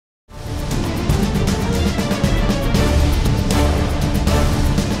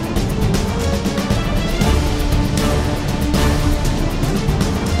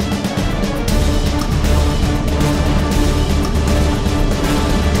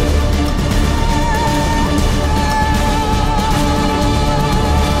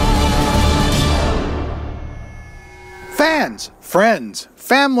friends,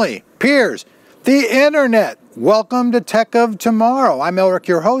 family, peers, the internet. Welcome to Tech of Tomorrow. I'm Elric,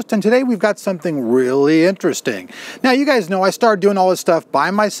 your host, and today we've got something really interesting. Now, you guys know I started doing all this stuff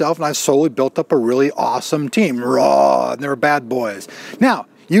by myself, and I slowly built up a really awesome team. Raw, and they're bad boys. Now,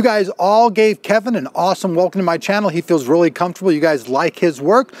 you guys all gave Kevin an awesome welcome to my channel. He feels really comfortable. You guys like his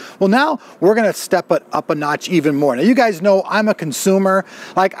work. Well, now we're gonna step it up a notch even more. Now, you guys know I'm a consumer.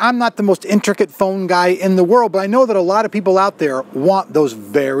 Like, I'm not the most intricate phone guy in the world, but I know that a lot of people out there want those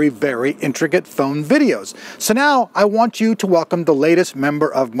very, very intricate phone videos. So now I want you to welcome the latest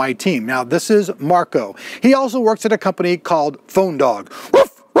member of my team. Now, this is Marco. He also works at a company called Phone Dog.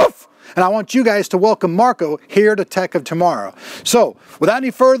 Woof, woof. And I want you guys to welcome Marco here to Tech of Tomorrow. So, without any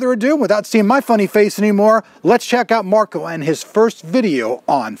further ado, without seeing my funny face anymore, let's check out Marco and his first video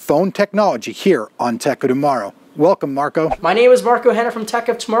on phone technology here on Tech of Tomorrow. Welcome, Marco. My name is Marco Henner from Tech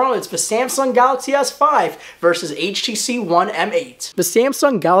of Tomorrow. It's the Samsung Galaxy S5 versus HTC One M8. The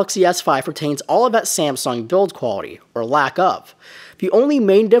Samsung Galaxy S5 retains all of that Samsung build quality, or lack of. The only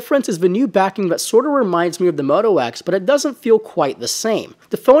main difference is the new backing that sort of reminds me of the Moto X, but it doesn't feel quite the same.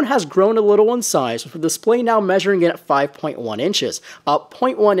 The phone has grown a little in size, with the display now measuring in at 5.1 inches, up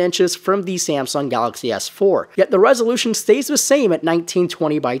 0.1 inches from the Samsung Galaxy S4. Yet the resolution stays the same at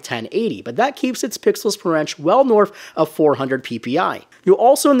 1920 by 1080, but that keeps its pixels per inch well north of 400 ppi. You'll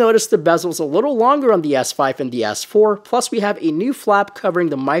also notice the bezel's a little longer on the S5 and the S4, plus we have a new flap covering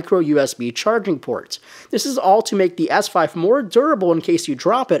the micro USB charging ports. This is all to make the S5 more durable in case you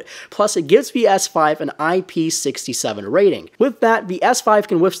drop it, plus it gives the S5 an IP67 rating. With that, the S5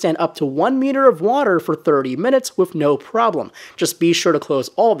 can withstand up to 1 meter of water for 30 minutes with no problem. Just be sure to close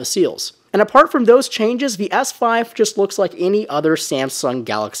all the seals. And apart from those changes, the S5 just looks like any other Samsung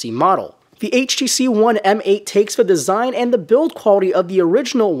Galaxy model. The HTC One M8 takes the design and the build quality of the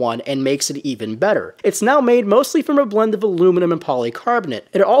original one and makes it even better. It's now made mostly from a blend of aluminum and polycarbonate.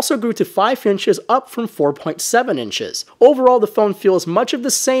 It also grew to 5 inches up from 4.7 inches. Overall, the phone feels much of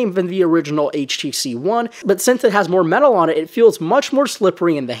the same than the original HTC One, but since it has more metal on it, it feels much more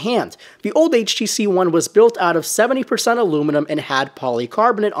slippery in the hand. The old HTC One was built out of 70% aluminum and had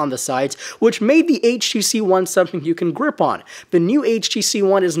polycarbonate on the sides, which made the HTC One something you can grip on. The new HTC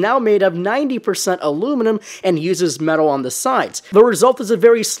One is now made of 90% aluminum and uses metal on the sides. The result is a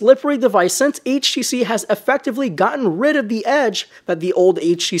very slippery device since HTC has effectively gotten rid of the edge that the old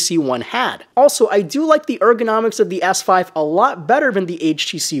HTC One had. Also, I do like the ergonomics of the S5 a lot better than the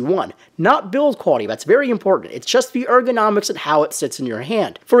HTC One. Not build quality, that's very important. It's just the ergonomics and how it sits in your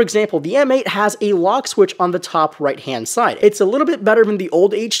hand. For example, the M8 has a lock switch on the top right hand side. It's a little bit better than the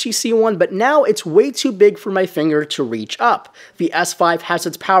old HTC One, but now it's way too big for my finger to reach up. The S5 has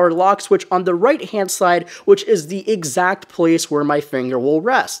its power lock switch on the right hand side, which is the exact place where my finger will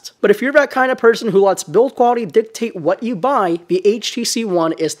rest. But if you're that kind of person who lets build quality dictate what you buy, the HTC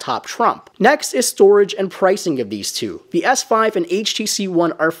One is top trump. Next is storage and pricing of these two. The S5 and HTC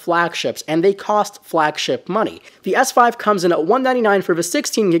One are flagships and they cost flagship money. The S5 comes in at $199 for the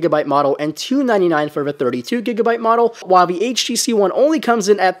 16GB model and $299 for the 32GB model, while the HTC One only comes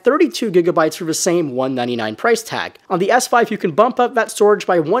in at 32GB for the same $199 price tag. On the S5 you can bump up that storage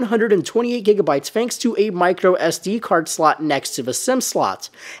by 128GB thanks to a micro SD card slot next to the SIM slot.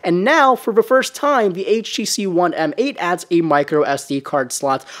 And now, for the first time, the HTC One M8 adds a micro SD card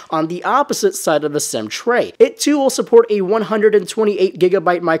slot on the opposite side of the SIM tray. It too will support a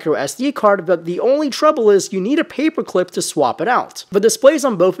 128GB micro SD card, but the only trouble is you need a paperclip to swap it out. The displays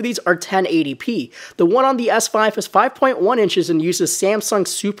on both of these are 1080p. The one on the S5 is 5.1 inches and uses Samsung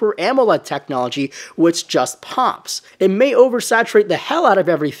Super AMOLED technology, which just pops. It may oversaturate the hell out of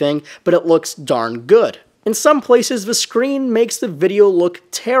everything, but it looks darn good. In some places, the screen makes the video look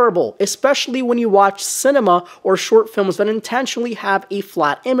terrible, especially when you watch cinema or short films that intentionally have a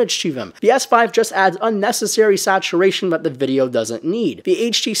flat image to them. The S5 just adds unnecessary saturation that the video doesn't need.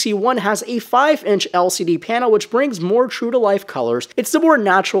 The HTC One has a 5-inch LCD panel which brings more true-to-life colors. It's the more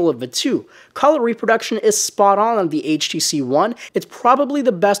natural of the two. Color reproduction is spot on the HTC One. It's probably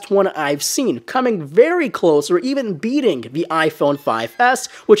the best one I've seen, coming very close or even beating the iPhone 5S,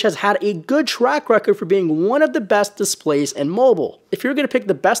 which has had a good track record for being one of the best displays in mobile. If you're going to pick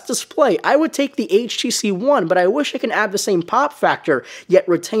the best display, I would take the HTC One, but I wish I could add the same pop factor, yet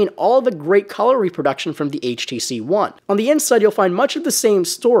retain all the great color reproduction from the HTC One. On the inside, you'll find much of the same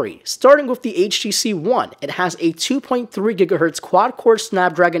story. Starting with the HTC One, it has a 2.3 GHz quad-core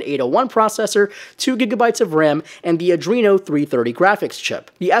Snapdragon 801 processor, 2 GB of RAM, and the Adreno 330 graphics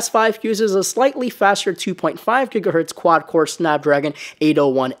chip. The S5 uses a slightly faster 2.5 GHz quad-core Snapdragon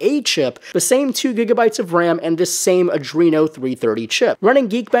 801A chip, the same 2 GB of RAM and this same Adreno 330 chip. Running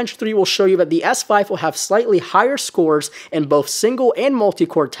Geekbench 3 will show you that the S5 will have slightly higher scores in both single and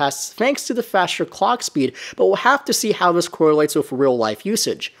multi-core tests thanks to the faster clock speed, but we'll have to see how this correlates with real-life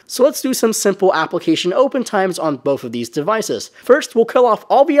usage. So let's do some simple application open times on both of these devices. First, we'll kill off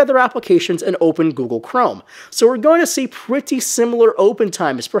all the other applications and open Google Chrome. So we're going to see pretty similar open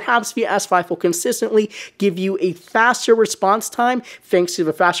times. Perhaps the S5 will consistently give you a faster response time thanks to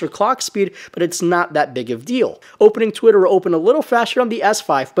the faster clock speed, but it's not that big of a deal. Opening Twitter will open a little faster on the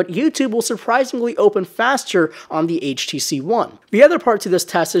S5, but YouTube will surprisingly open faster on the HTC One. The other part to this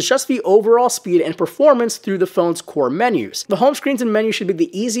test is just the overall speed and performance through the phone's core menus. The home screens and menus should be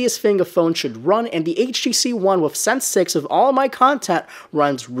the easiest thing a phone should run, and the HTC One with Sense 6 of all of my content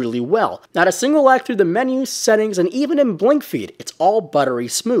runs really well. Not a single lag through the menus, settings, and even in blink feed. It's all buttery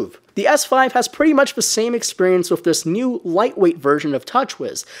smooth. The S5 has pretty much the same experience with this new lightweight version of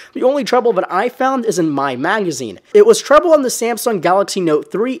TouchWiz. The only trouble that I found is in My Magazine. It was trouble on the Samsung Galaxy Note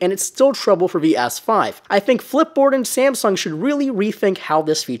 3 and it's still trouble for the S5. I think Flipboard and Samsung should really rethink how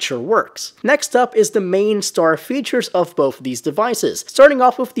this feature works. Next up is the main star features of both of these devices, starting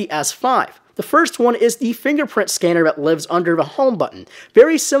off with the S5. The first one is the fingerprint scanner that lives under the home button.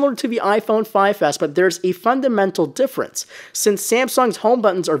 Very similar to the iPhone 5S, but there's a fundamental difference. Since Samsung's home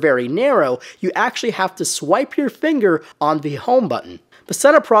buttons are very narrow, you actually have to swipe your finger on the home button. The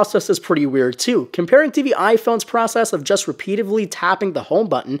setup process is pretty weird too. Comparing to the iPhone's process of just repeatedly tapping the home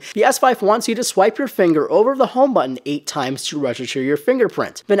button, the S5 wants you to swipe your finger over the home button 8 times to register your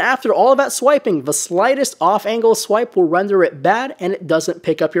fingerprint. Then after all of that swiping, the slightest off-angle swipe will render it bad and it doesn't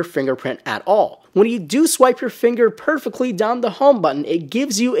pick up your fingerprint at all. When you do swipe your finger perfectly down the home button, it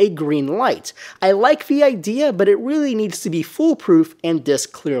gives you a green light. I like the idea, but it really needs to be foolproof, and this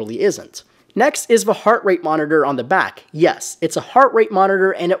clearly isn't. Next is the heart rate monitor on the back. Yes, it's a heart rate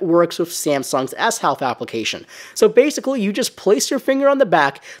monitor and it works with Samsung's S-Health application. So basically, you just place your finger on the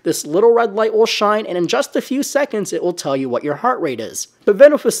back, this little red light will shine, and in just a few seconds, it will tell you what your heart rate is. But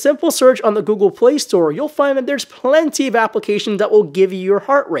then with a simple search on the Google Play Store, you'll find that there's plenty of applications that will give you your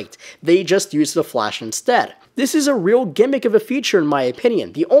heart rate. They just use the flash instead. This is a real gimmick of a feature in my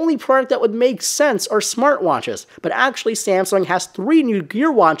opinion. The only product that would make sense are smartwatches, but actually Samsung has 3 new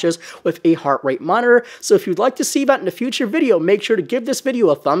Gear watches with a heart rate monitor, so if you'd like to see that in a future video, make sure to give this video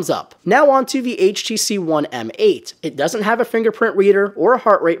a thumbs up. Now on to the HTC One M8. It doesn't have a fingerprint reader or a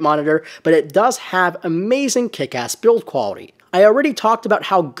heart rate monitor, but it does have amazing kick-ass build quality. I already talked about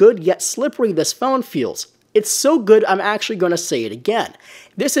how good yet slippery this phone feels. It's so good I'm actually going to say it again.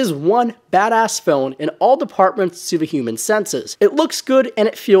 This is one badass phone in all departments to the human senses. It looks good and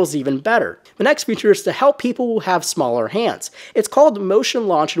it feels even better. The next feature is to help people who have smaller hands. It's called Motion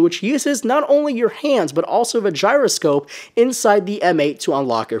Launch, which uses not only your hands but also the gyroscope inside the M8 to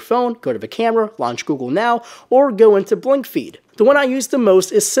unlock your phone, go to the camera, launch Google Now, or go into blink feed. The one I use the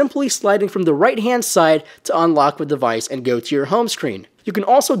most is simply sliding from the right hand side to unlock the device and go to your home screen. You can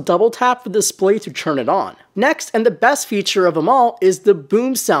also double tap the display to turn it on. Next, and the best feature of them all, is the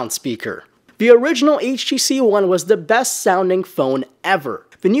Boom Sound speaker. The original HTC One was the best sounding phone ever.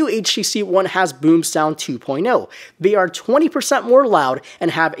 The new HTC One has Boom Sound 2.0. They are 20% more loud and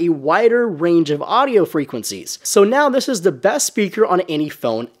have a wider range of audio frequencies. So now this is the best speaker on any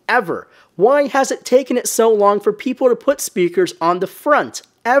phone ever. Why has it taken it so long for people to put speakers on the front?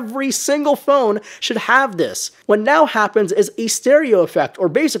 Every single phone should have this. What now happens is a stereo effect, or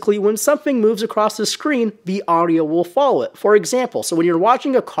basically when something moves across the screen, the audio will follow it. For example, so when you're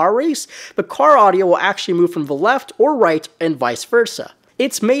watching a car race, the car audio will actually move from the left or right and vice versa.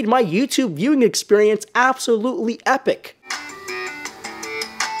 It's made my YouTube viewing experience absolutely epic.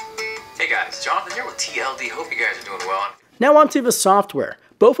 Hey guys, Jonathan here with TLD. Hope you guys are doing well. Now onto the software.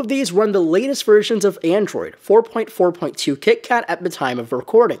 Both of these run the latest versions of Android, 4.4.2 KitKat at the time of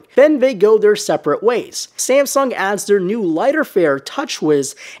recording. Then they go their separate ways. Samsung adds their new lighter fare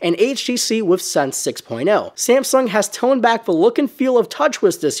TouchWiz and HTC with Sense 6.0. Samsung has toned back the look and feel of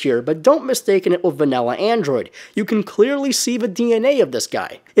TouchWiz this year, but don't mistake it with vanilla Android. You can clearly see the DNA of this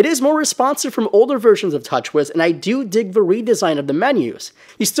guy. It is more responsive from older versions of TouchWiz, and I do dig the redesign of the menus.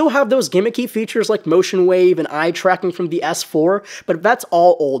 You still have those gimmicky features like motion wave and eye tracking from the S4, but that's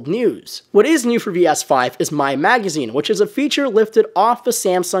all old news. What is new for the S5 is My Magazine, which is a feature lifted off the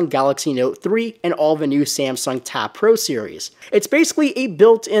Samsung Galaxy Note 3 and all the new Samsung Tab Pro series. It's basically a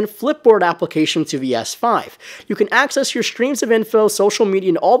built-in Flipboard application to the S5. You can access your streams of info, social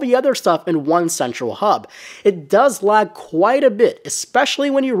media, and all the other stuff in one central hub. It does lag quite a bit, especially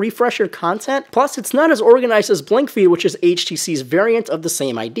when you refresh your content. Plus, it's not as organized as BlinkFeed, which is HTC's variant of the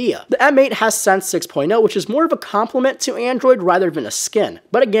same idea. The M8 has Sense 6.0, which is more of a complement to Android rather than a skin.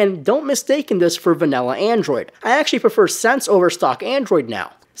 But again, don't mistake this for vanilla Android. I actually prefer Sense over stock Android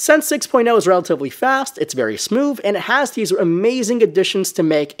now. Sense 6.0 is relatively fast, it's very smooth, and it has these amazing additions to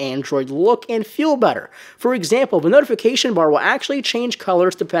make Android look and feel better. For example, the notification bar will actually change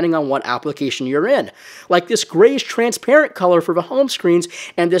colors depending on what application you're in, like this grayish transparent color for the home screens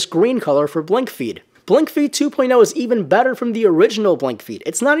and this green color for Blink Feed. Blink Feed 2.0 is even better from the original Blink Feed.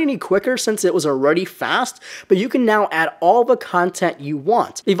 It's not any quicker since it was already fast, but you can now add all the content you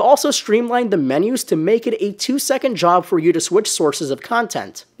want. They've also streamlined the menus to make it a 2-second job for you to switch sources of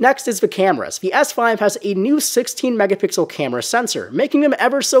content. Next is the cameras. The S5 has a new 16 megapixel camera sensor, making them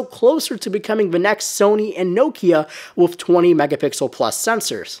ever so closer to becoming the next Sony and Nokia with 20 megapixel plus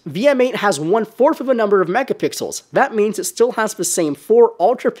sensors. The M8 has 1/4 of the number of megapixels. That means it still has the same 4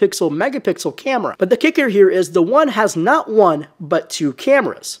 ultra-pixel megapixel camera, but the kicker here is the one has not 1, but 2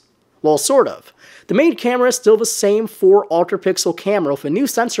 cameras. Well, sort of. The main camera is still the same 4 ultra-pixel camera with a new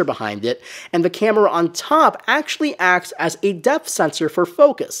sensor behind it, and the camera on top actually acts as a depth sensor for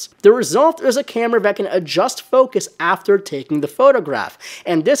focus. The result is a camera that can adjust focus after taking the photograph,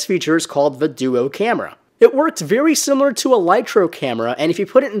 and this feature is called the Duo camera. It works very similar to a Litro camera, and if you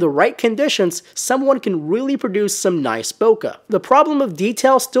put it in the right conditions, someone can really produce some nice bokeh. The problem of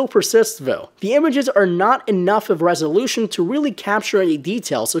detail still persists though. The images are not enough of resolution to really capture any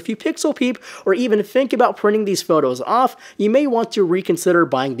detail, so if you pixel peep or even think about printing these photos off, you may want to reconsider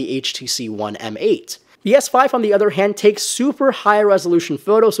buying the HTC One M8. The S5 on the other hand takes super high resolution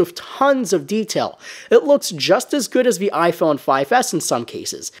photos with tons of detail. It looks just as good as the iPhone 5S in some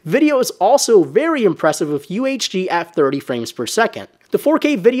cases. Video is also very impressive with UHD at 30 frames per second. The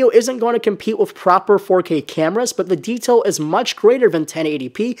 4K video isn't going to compete with proper 4K cameras, but the detail is much greater than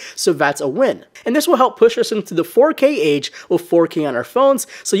 1080p, so that's a win. And this will help push us into the 4K age with 4K on our phones,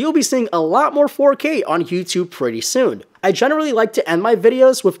 so you'll be seeing a lot more 4K on YouTube pretty soon. I generally like to end my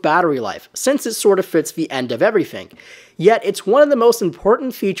videos with battery life, since it sort of fits the end of everything. Yet it's one of the most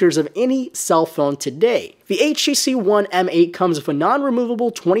important features of any cell phone today. The HTC One M8 comes with a non-removable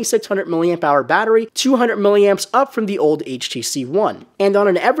 2600 mAh battery, 200 mAh up from the old HTC One. And on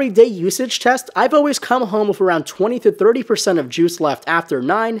an everyday usage test, I've always come home with around 20 to 30% of juice left after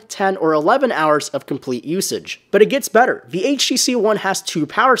 9, 10, or 11 hours of complete usage. But it gets better. The HTC One has 2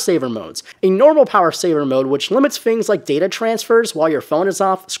 power saver modes. A normal power saver mode, which limits things like data transfers while your phone is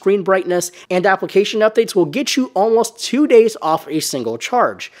off, screen brightness, and application updates, will get you almost 2 days off a single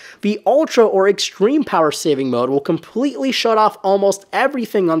charge. The Ultra or Extreme power saving mode will completely shut off almost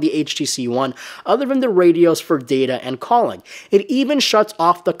everything on the HTC One other than the radios for data and calling. It even shuts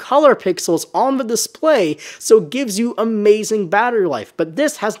off the color pixels on the display, so it gives you amazing battery life, but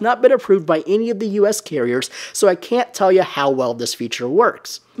this has not been approved by any of the US carriers, so I can't tell you how well this feature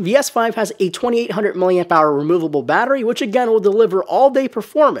works. The S5 has a 2800 mAh removable battery, which again will deliver all-day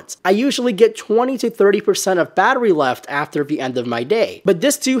performance. I usually get 20 to 30% of battery left after the end of my day. But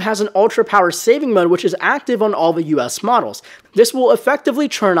this too has an ultra power saving mode, which is active on all the US models. This will effectively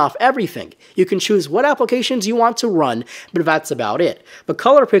turn off everything. You can choose what applications you want to run, but that's about it. The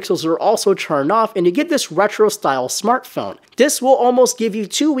color pixels are also turned off, and you get this retro style smartphone. This will almost give you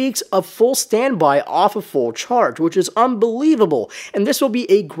 2 weeks of full standby off a full charge, which is unbelievable, and this will be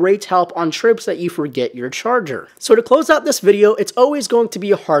a great help on trips that you forget your charger. So to close out this video, it's always going to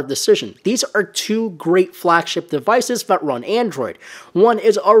be a hard decision. These are 2 great flagship devices that run Android. One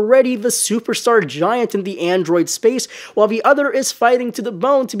is already the superstar giant in the Android space, while the other is fighting to the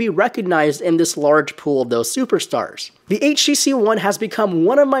bone to be recognized in this large pool of those superstars. The HTC One has become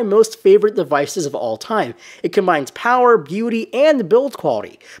one of my most favorite devices of all time. It combines power, beauty, and build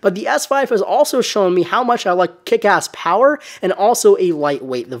quality. But the S5 has also shown me how much I like kick-ass power and also a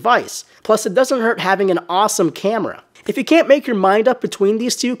lightweight device. Plus, it doesn't hurt having an awesome camera. If you can't make your mind up between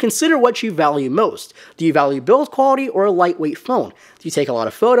these two, consider what you value most. Do you value build quality or a lightweight phone? Do you take a lot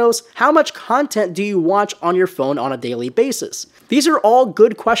of photos? How much content do you watch on your phone on a daily basis? These are all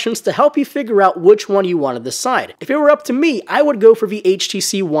good questions to help you figure out which one you want to decide. If it were up to me, I would go for the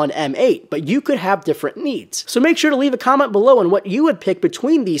HTC One M8, but you could have different needs. So make sure to leave a comment below on what you would pick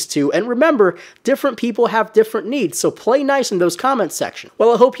between these two, and remember, different people have different needs, so play nice in those comments section.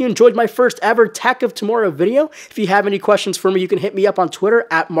 Well, I hope you enjoyed my first ever Tech of Tomorrow video. If you have any questions for me, you can hit me up on Twitter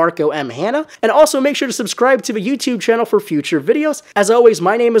at Marco M. Hanna, and also make sure to subscribe to the YouTube channel for future videos. As always,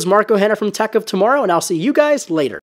 my name is Marco Hanna from Tech of Tomorrow, and I'll see you guys later.